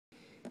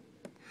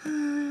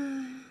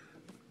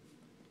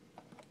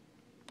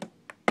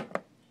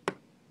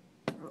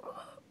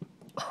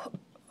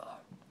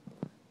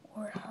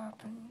What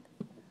happened?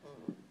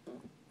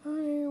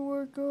 Honey,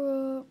 wake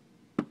up.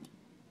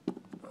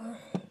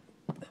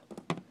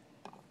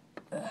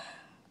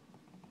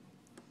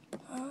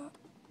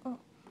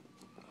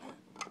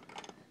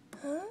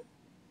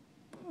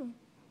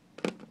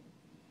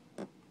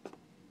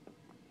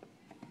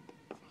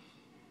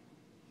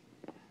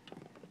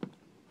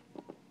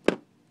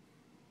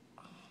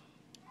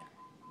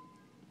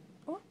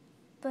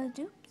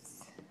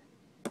 Badoops.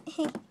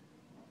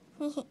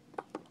 Alright,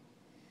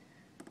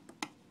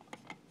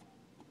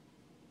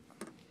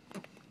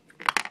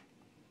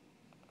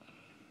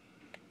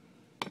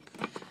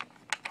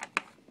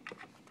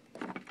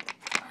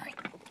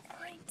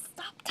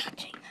 stop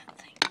touching that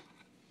thing.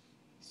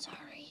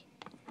 Sorry.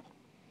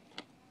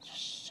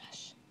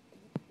 Shush.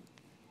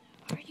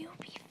 Or you'll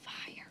be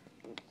fired.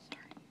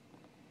 Sorry.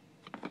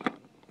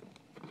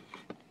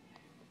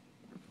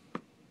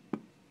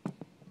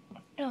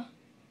 No.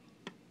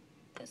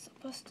 It's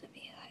supposed to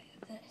be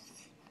like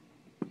this.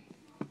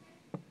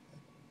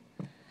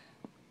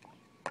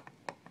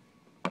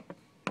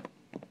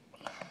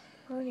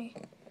 Honey.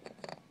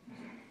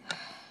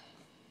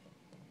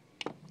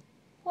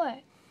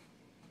 What?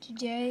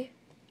 Today,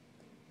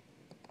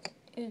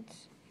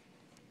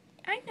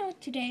 I know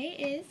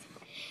today's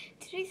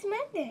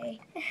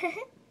Monday.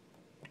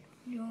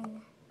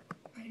 No,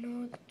 I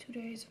know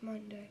today's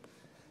Monday,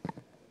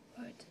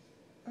 but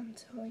I'm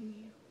telling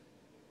you,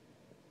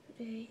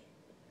 today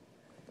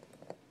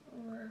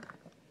we're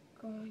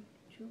going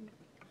to,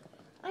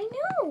 I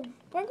know,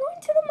 we're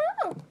going to the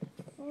mall,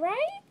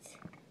 right?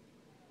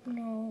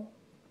 No.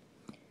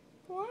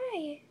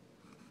 Why?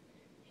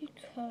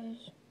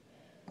 Because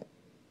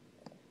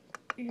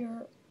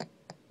you're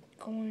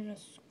going to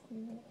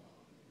school.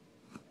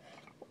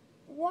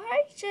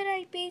 Why should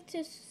I be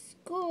to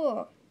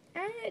school?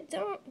 I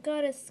don't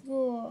go to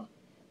school.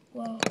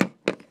 Well,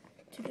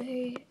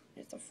 today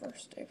is the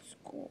first day of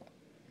school.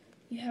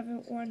 You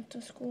haven't went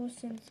to school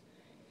since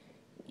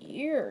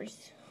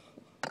years.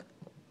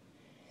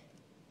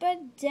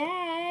 But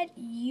Dad,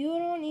 you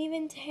don't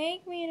even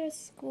take me to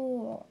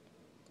school.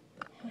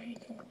 I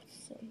know,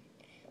 son,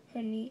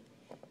 honey,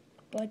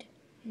 but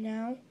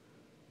now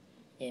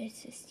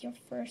it is your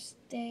first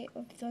day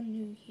of the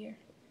new year.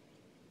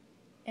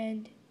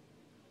 And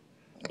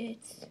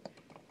it's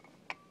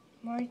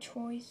my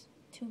choice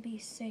to be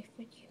safe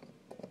with you.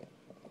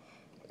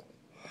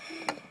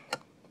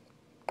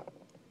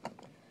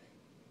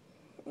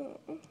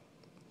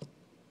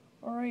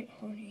 Alright,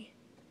 honey.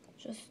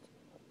 Just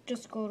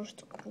go to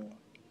school.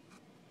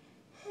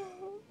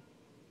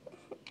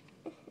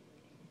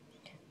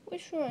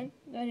 Which one?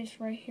 That is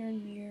right here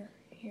near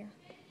here.